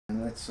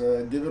Let's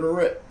give it a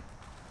rip.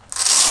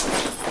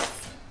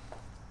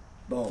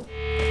 Boom.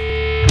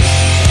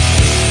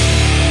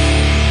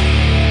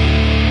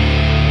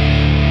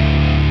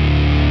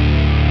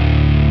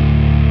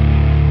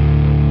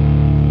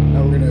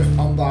 Now we're going to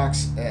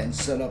unbox and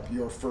set up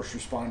your first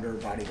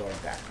responder bodyguard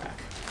backpack.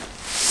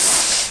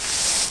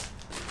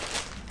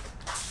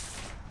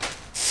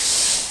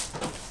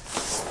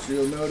 So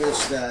you'll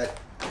notice that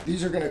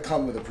these are going to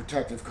come with a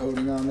protective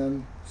coating on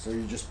them, so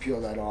you just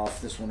peel that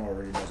off. This one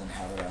already doesn't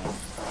have it on.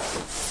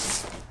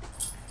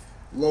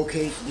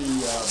 Locate the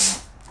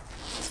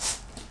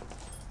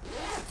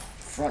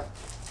front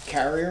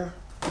carrier,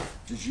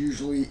 which is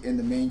usually in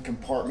the main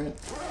compartment.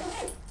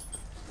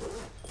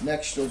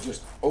 Next, you'll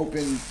just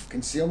open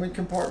concealment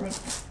compartment.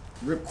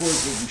 Rip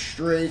cords will be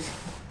straight.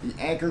 The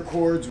anchor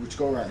cords, which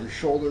go around your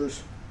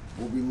shoulders,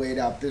 will be laid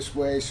out this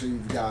way. So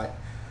you've got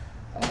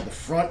the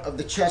front of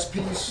the chest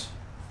piece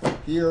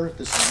here.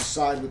 This is the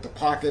side with the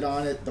pocket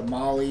on it, the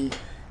molly,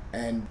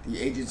 and the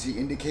agency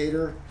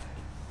indicator.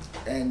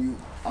 And you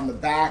on the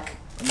back,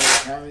 another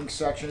carrying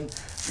section,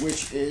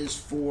 which is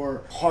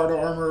for hard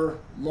armor,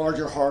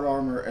 larger hard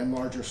armor, and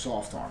larger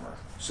soft armor.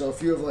 So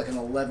if you have like an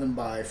 11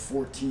 by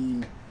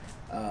 14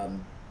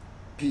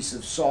 piece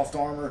of soft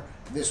armor,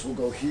 this will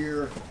go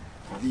here.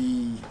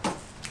 The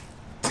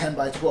 10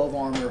 by 12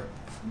 armor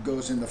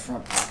goes in the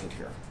front pocket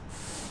here.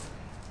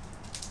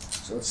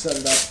 So let's set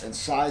it up and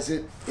size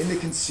it. In the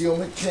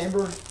concealment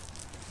chamber,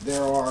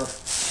 there are,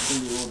 it's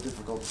going to be a little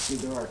difficult to see,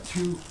 there are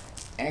 2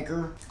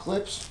 anchor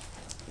clips.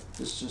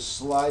 This just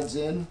slides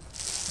in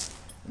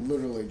and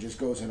literally just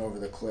goes in over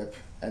the clip,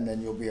 and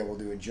then you'll be able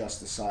to adjust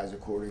the size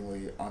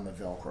accordingly on the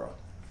Velcro.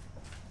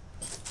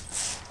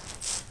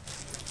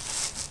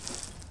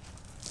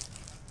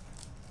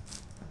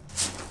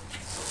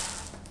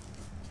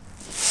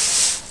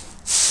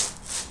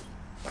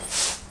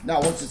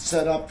 Now once it's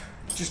set up,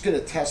 just get a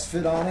test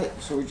fit on it.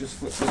 So we just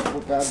flip this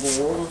little bad boy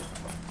over,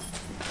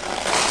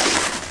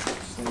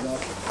 stand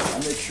up,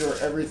 and make sure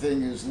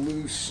everything is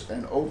loose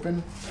and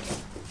open.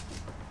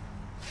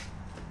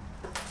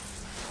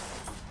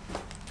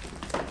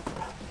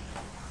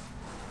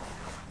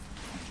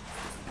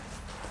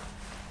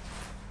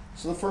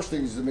 So the first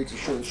thing is to make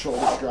sure the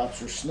shoulder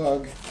straps are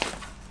snug,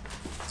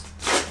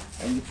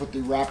 and you put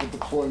the rapid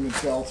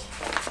deployment belt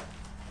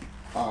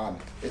on.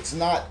 It's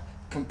not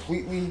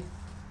completely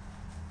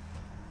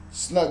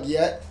snug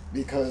yet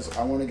because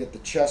I want to get the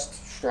chest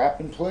strap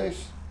in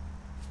place.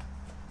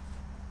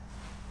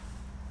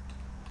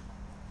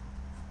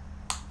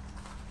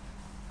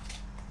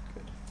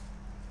 Good.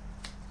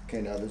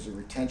 Okay, now there's a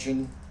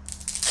retention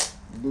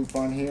loop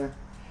on here.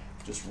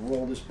 Just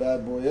roll this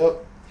bad boy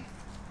up.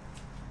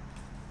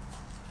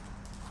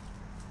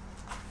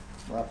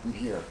 Wrap them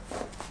here.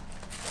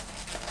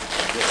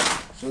 Good.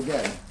 So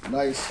again,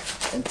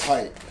 nice and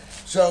tight.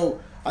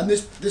 So on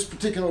this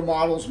particular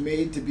model is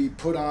made to be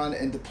put on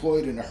and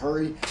deployed in a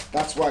hurry.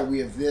 That's why we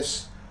have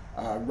this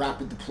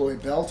rapid deploy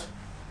belt.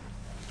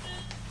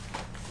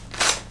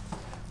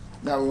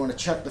 Now we want to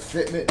check the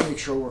fitment, make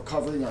sure we're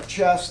covering our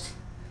chest.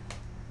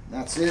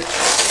 That's it.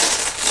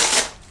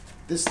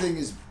 This thing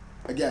is,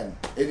 again,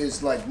 it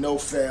is like no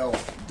fail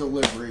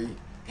delivery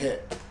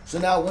hit. So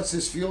now once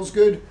this feels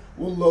good,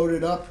 we'll load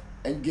it up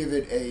and give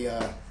it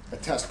a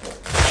test pull.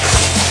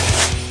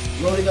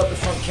 Loading up the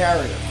front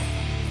carrier.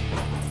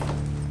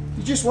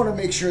 You just want to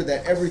make sure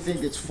that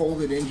everything gets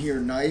folded in here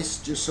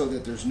nice, just so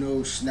that there's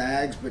no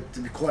snags. But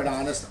to be quite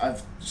honest,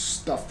 I've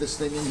stuffed this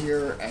thing in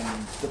here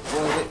and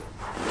deployed it.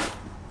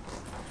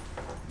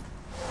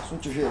 So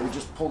once you're here, we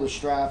just pull the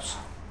straps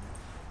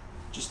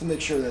just to make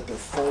sure that they're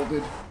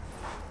folded.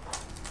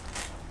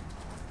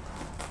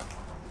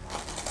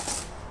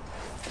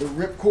 The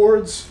rip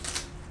cords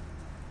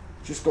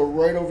just go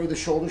right over the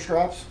shoulder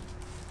straps.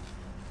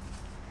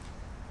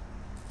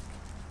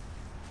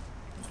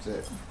 That's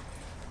it.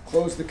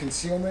 Close the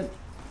concealment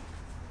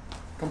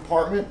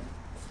compartment.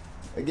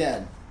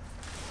 Again,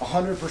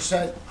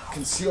 100%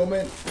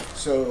 concealment,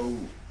 so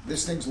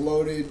this thing's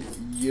loaded.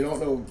 You don't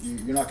know,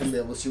 you're not going to be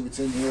able to see what's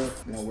in here.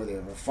 You know, whether you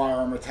have a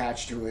firearm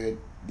attached to it,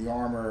 the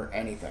armor,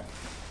 anything.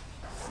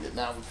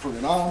 Now we put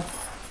it on.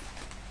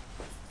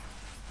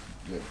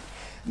 Good.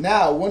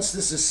 Now, once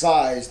this is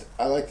sized,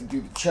 I like to do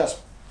the chest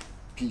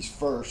piece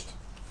first.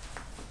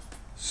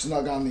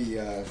 Snug on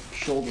the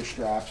shoulder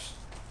straps,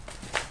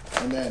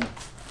 and then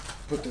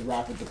put the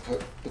rapid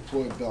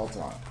deploy belt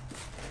on.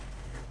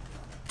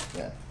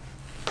 Then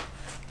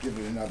give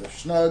it another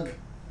snug.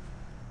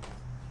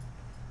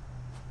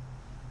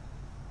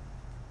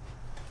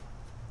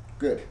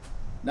 Good.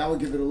 Now we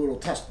give it a little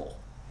test pull.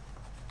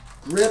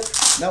 Grip.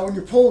 Now when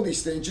you're pulling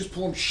these things, just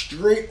pull them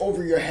straight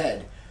over your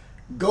head.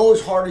 Go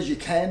as hard as you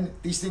can.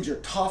 These things are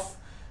tough.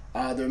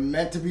 They're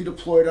meant to be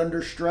deployed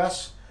under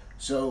stress,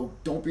 so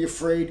don't be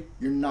afraid.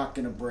 You're not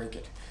going to break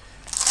it.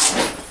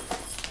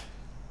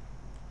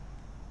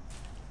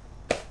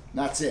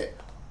 That's it.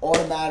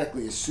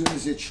 Automatically, as soon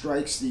as it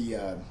strikes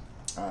the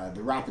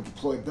rapid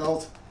deploy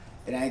belt,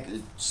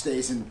 it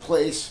stays in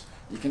place.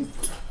 You can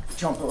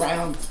jump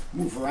around,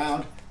 move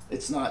around.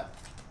 It's not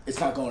it's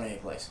not going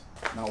anyplace.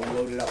 Now we'll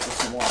load it up with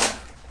some water.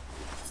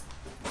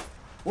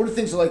 One of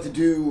the things I like to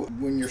do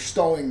when you're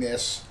stowing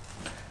this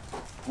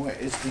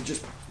is to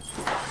just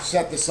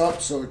set this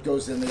up so it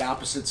goes in the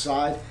opposite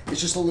side.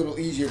 It's just a little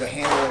easier to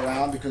handle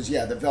around because,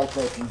 yeah, the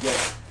Velcro can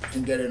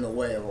get in the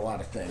way of a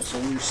lot of things. So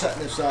when you're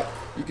setting this up,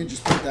 you can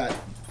just put that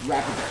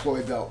rapid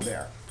deploy belt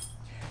there.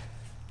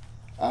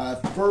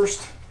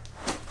 First,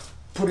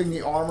 putting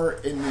the armor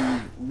in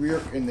the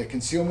rear, in the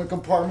concealment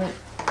compartment.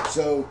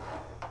 So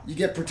you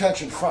get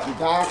protection front and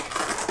back.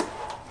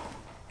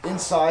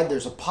 Inside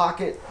there's a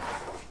pocket.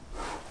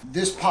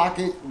 This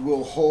pocket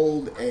will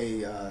hold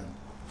a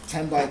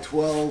 10 by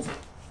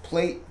 12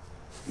 plate,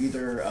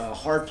 either a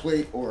hard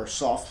plate or a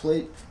soft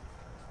plate.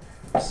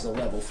 This is a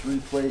level 3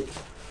 plate.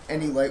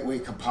 Any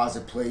lightweight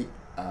composite plate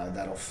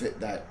that'll fit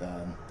that,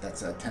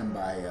 that's a 10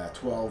 by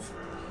 12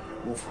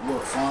 will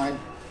work fine.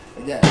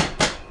 Again,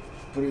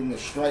 put it in the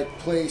strike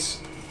place.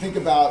 Think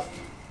about,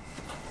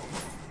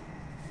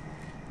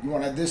 you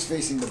want to have this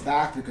facing the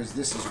back because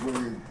this is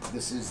where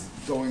this is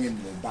going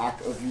into the back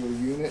of your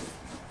unit.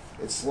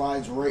 It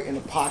slides right in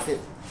the pocket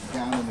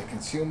down in the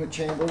concealment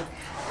chamber.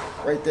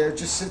 Right there,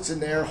 just sits in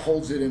there,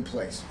 holds it in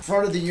place.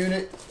 Front of the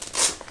unit,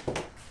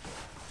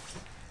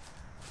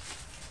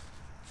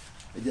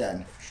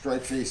 again,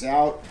 strike face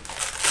out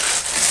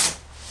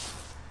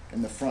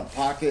in the front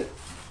pocket.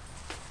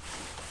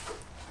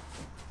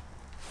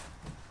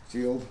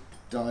 Sealed,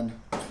 done,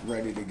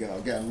 ready to go.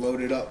 Again,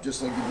 load it up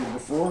just like you did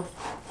before.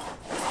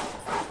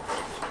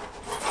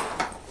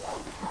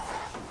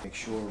 Make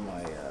sure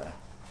my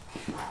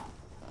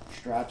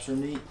straps are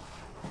neat.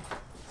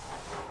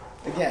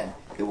 Again,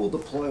 it will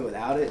deploy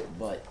without it,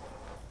 but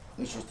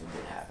it's just a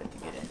good habit to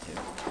get into.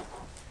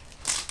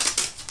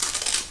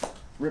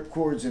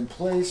 Ripcord's in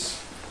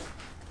place.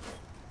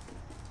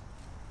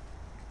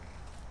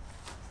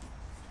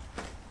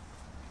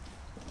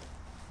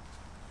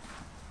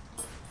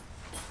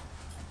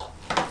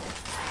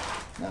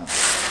 Now,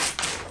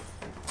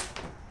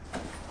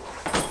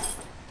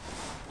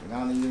 get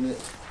on the unit.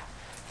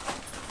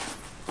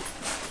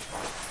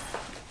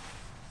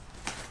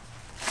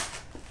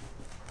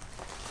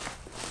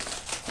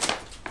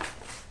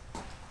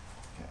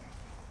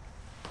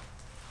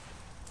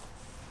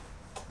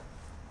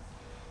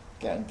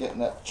 Again, getting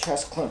that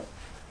chest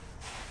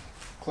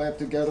clamp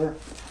together,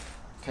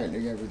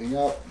 tightening everything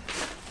up.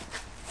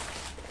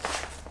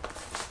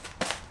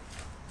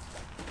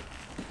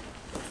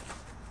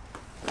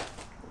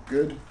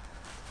 Good.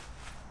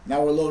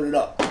 Now we're loaded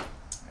up,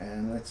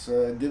 and let's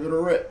give it a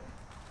rip.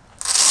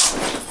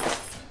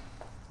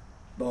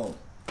 Boom.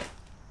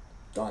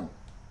 Done.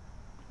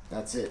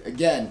 That's it.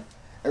 Again,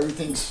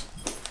 everything's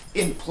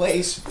in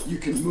place. You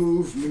can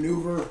move,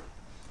 maneuver.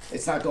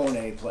 It's not going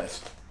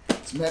anyplace.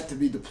 It's meant to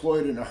be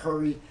deployed in a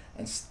hurry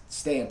and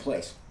stay in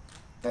place.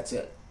 That's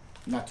it.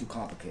 Not too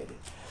complicated.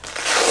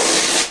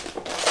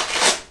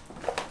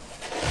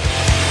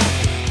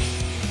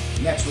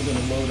 Next, we're going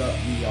to load up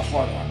the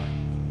hard armor.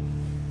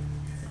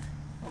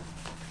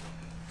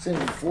 Same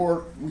as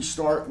before, we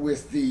start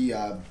with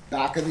the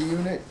back of the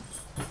unit.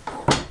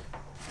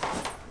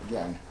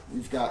 Again,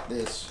 we've got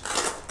this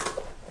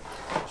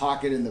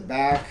pocket in the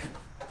back,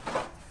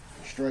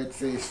 strike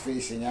face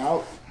facing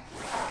out.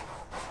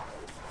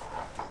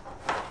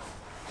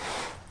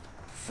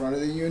 Front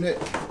of the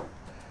unit.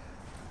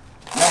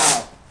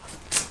 Now,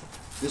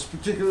 this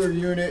particular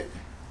unit,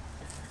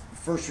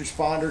 first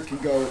responder, can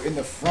go in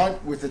the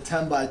front with a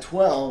 10 by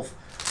 12,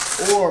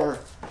 or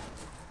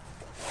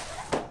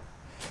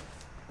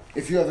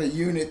if you have a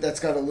unit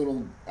that's got a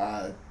little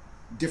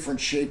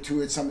different shape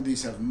to it, some of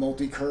these have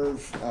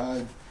multi-curve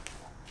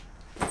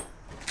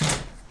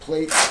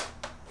plates.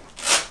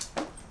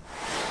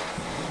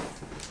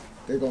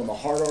 They go in the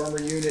hard armor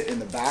unit in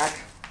the back,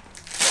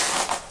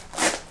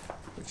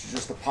 which is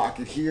just a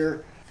pocket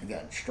here.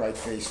 Again, strike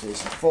face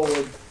facing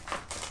forward.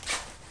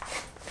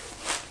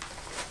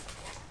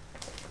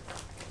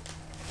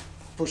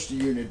 Push the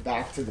unit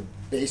back to the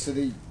base of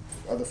the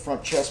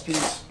front chest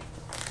piece.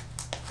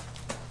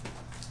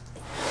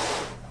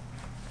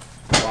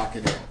 Lock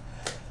it in.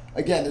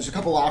 Again, there's a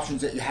couple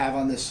options that you have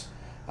on this.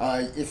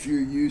 If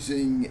you're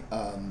using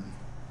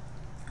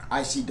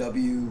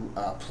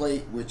ICW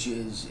plate, which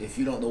is, if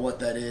you don't know what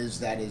that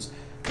is,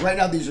 right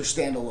now these are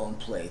standalone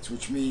plates,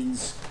 which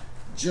means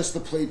just the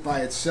plate by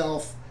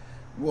itself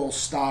will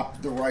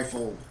stop the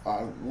rifle,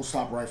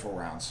 rifle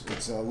rounds.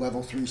 It's a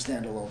level 3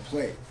 standalone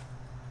plate.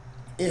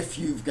 If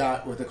you've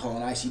got what they call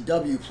an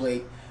ICW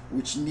plate,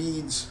 which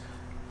needs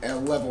a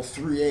level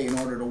 3A in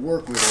order to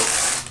work with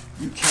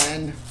it, you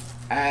can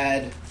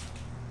add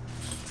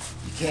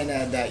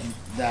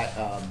that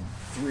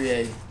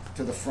 3A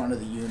to the front of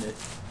the unit,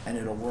 and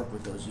it'll work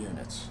with those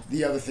units.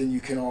 The other thing,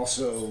 you can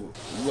also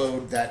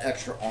load that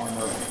extra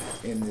armor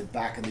in the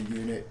back of the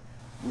unit,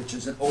 which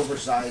is an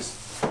oversized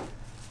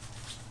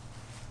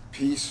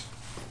piece.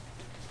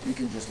 You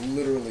can just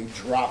literally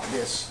drop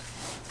this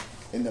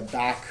in the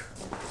back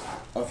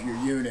of your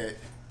unit,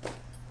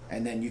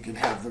 And then you can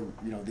have the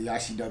the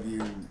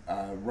ICW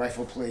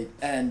rifle plate,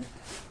 and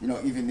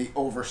even the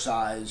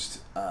oversized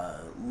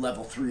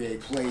level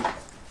 3A plate.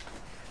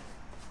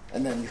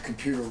 And then your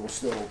computer will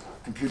still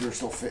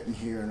fit in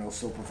here, and it'll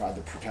still provide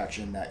the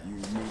protection that you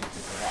need it to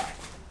provide.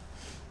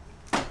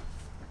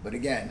 But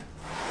again,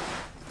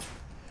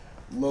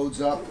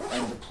 loads up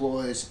and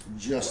deploys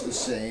just the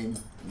same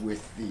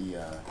with the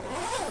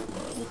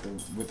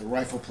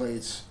rifle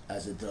plates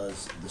as it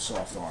does the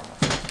soft armor.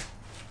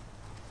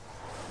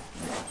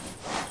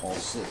 All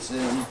sits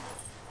in.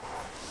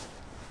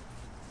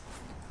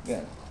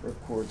 Again,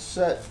 ripcord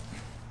set.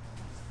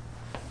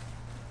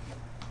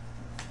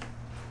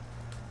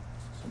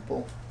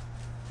 Simple.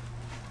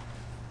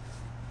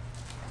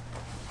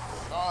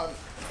 On.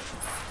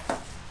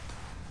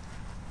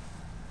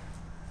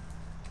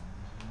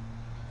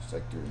 Just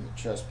like doing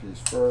the chest piece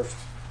first.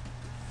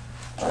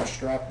 Just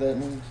strap that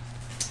in.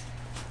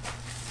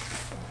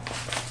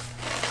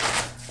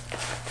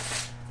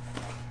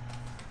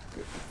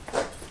 Good.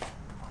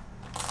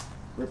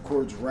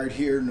 Ripcord's right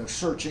here, no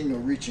searching, no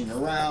reaching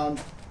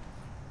around.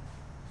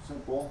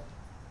 Simple.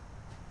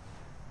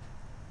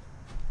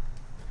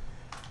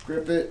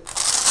 Grip it.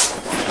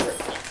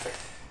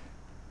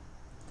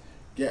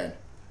 Again,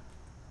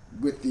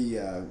 with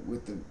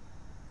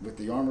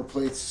the armor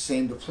plates,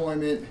 same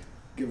deployment.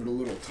 Give it a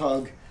little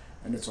tug,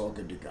 and it's all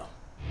good to go.